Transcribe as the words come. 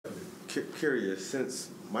Curious, since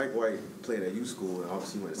Mike White played at U School and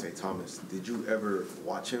obviously went to St. Thomas, did you ever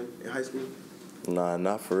watch him in high school? Nah,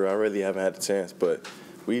 not for real. I really haven't had the chance, but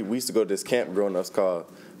we used to go to this camp growing up. It's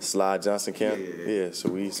called Slide Johnson Camp. Yeah. So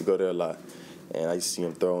we used to go there a lot, and I used to see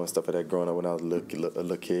him throw and stuff like that growing up when I was a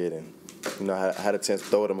little kid, and I had a chance to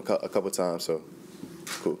throw with him a couple times. So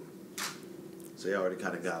cool. So you already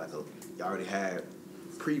kind of got you already had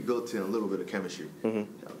pre-built in a little bit of chemistry.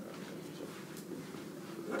 Mm-hmm.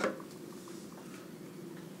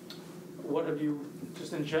 What have you,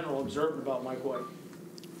 just in general, observed about Mike White?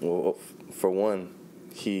 Well, for one,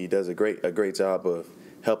 he does a great job of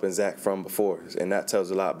helping Zach from before, and that tells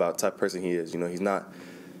a lot about the type of person he is.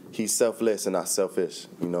 He's selfless and not selfish.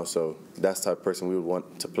 So that's the type of person we would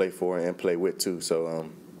want to play for and play with too. So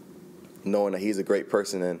knowing that he's a great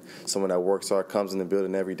person and someone that works hard, comes in the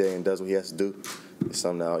building every day and does what he has to do, is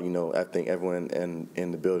something that I think everyone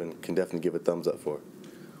in the building can definitely give a thumbs up for.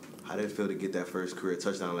 How did it feel to get that first career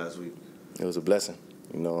touchdown last week? It was a blessing.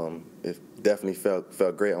 It definitely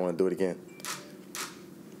felt great. I want to do it again.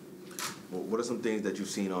 Well, what are some things that you've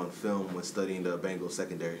seen on film when studying the Bengals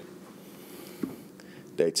secondary?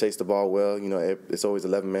 They chase the ball well. It's always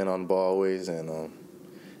 11 men on the ball always, and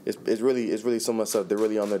it's really so much stuff. They're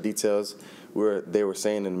really on their details. Where they were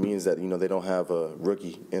saying in the meetings that they don't have a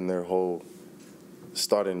rookie in their whole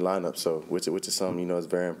starting lineup, so which is something is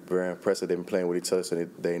very very impressive. They've been playing with each other, so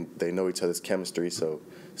they know each other's chemistry. So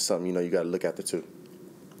something you got to look at the two.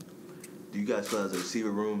 Do you guys feel as a receiver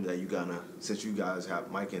room that since you guys have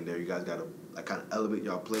Mike in there, you guys got to kind of elevate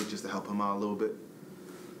y'all play just to help him out a little bit?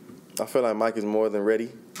 I feel like Mike is more than ready,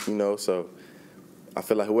 so I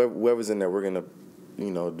feel like whoever's in there, we're gonna,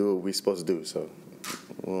 do what we're supposed to do. So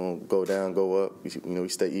we won't go down, go up. We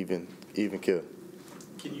stay even kill.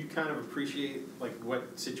 Can you kind of appreciate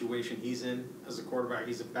what situation he's in as a quarterback?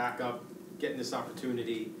 He's a backup, getting this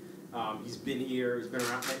opportunity. He's been here, he's been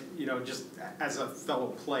around, just as a fellow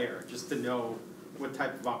player, just to know what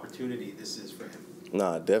type of opportunity this is for him.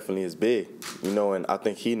 Nah, definitely is big, and I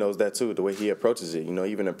think he knows that too, the way he approaches it.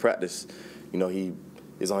 Even in practice, he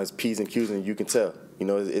is on his P's and Q's, and you can tell.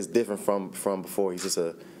 It's different from before. He's just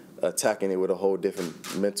attacking it with a whole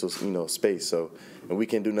different mental, space. So, and we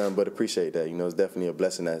can't do nothing but appreciate that. It's definitely a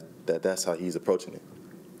blessing that's how he's approaching it.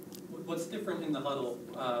 What's different in the huddle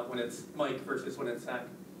when it's Mike versus when it's Zach?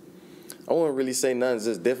 I wouldn't really say nothing's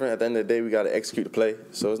just different. At the end of the day, we got to execute the play.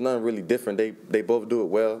 So it's nothing really different. They both do it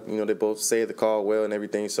well. They both say the call well and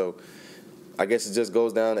everything. So I guess it just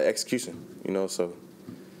goes down to execution, So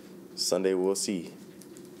Sunday we'll see.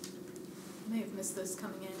 I may have missed this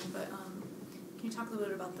coming in, but can you talk a little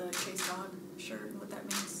bit about the Chase God shirt and what that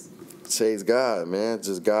means? Chase God, man.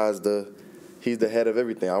 Just God's he's the head of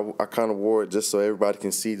everything. I kind of wore it just so everybody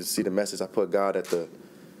can see the message. I put God at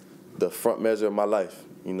the front measure of my life.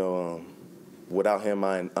 Without him,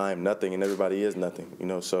 I am nothing, and everybody is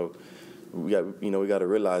nothing. So we got to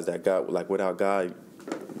realize that God, without God,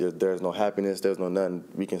 there's no happiness, there's no nothing.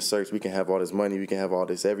 We can search, we can have all this money, we can have all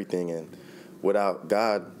this everything, and without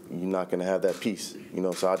God, you're not gonna have that peace.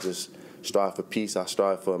 So I just strive for peace. I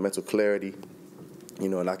strive for mental clarity.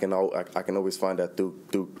 And I can always find that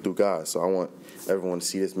through God. So I want everyone to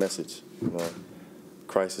see this message.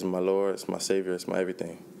 Christ is my Lord, it's my Savior, it's my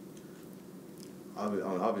everything.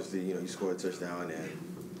 Obviously, you scored a touchdown, and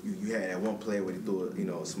you had that one play where you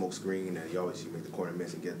threw a smoke screen, and you obviously make the corner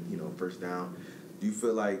miss and get first down. Do you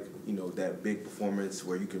feel like that big performance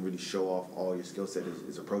where you can really show off all your skill set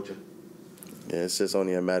is approaching? Yeah, it's just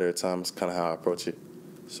only a matter of time. It's kind of how I approach it.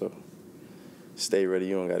 So stay ready.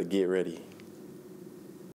 You don't got to get ready.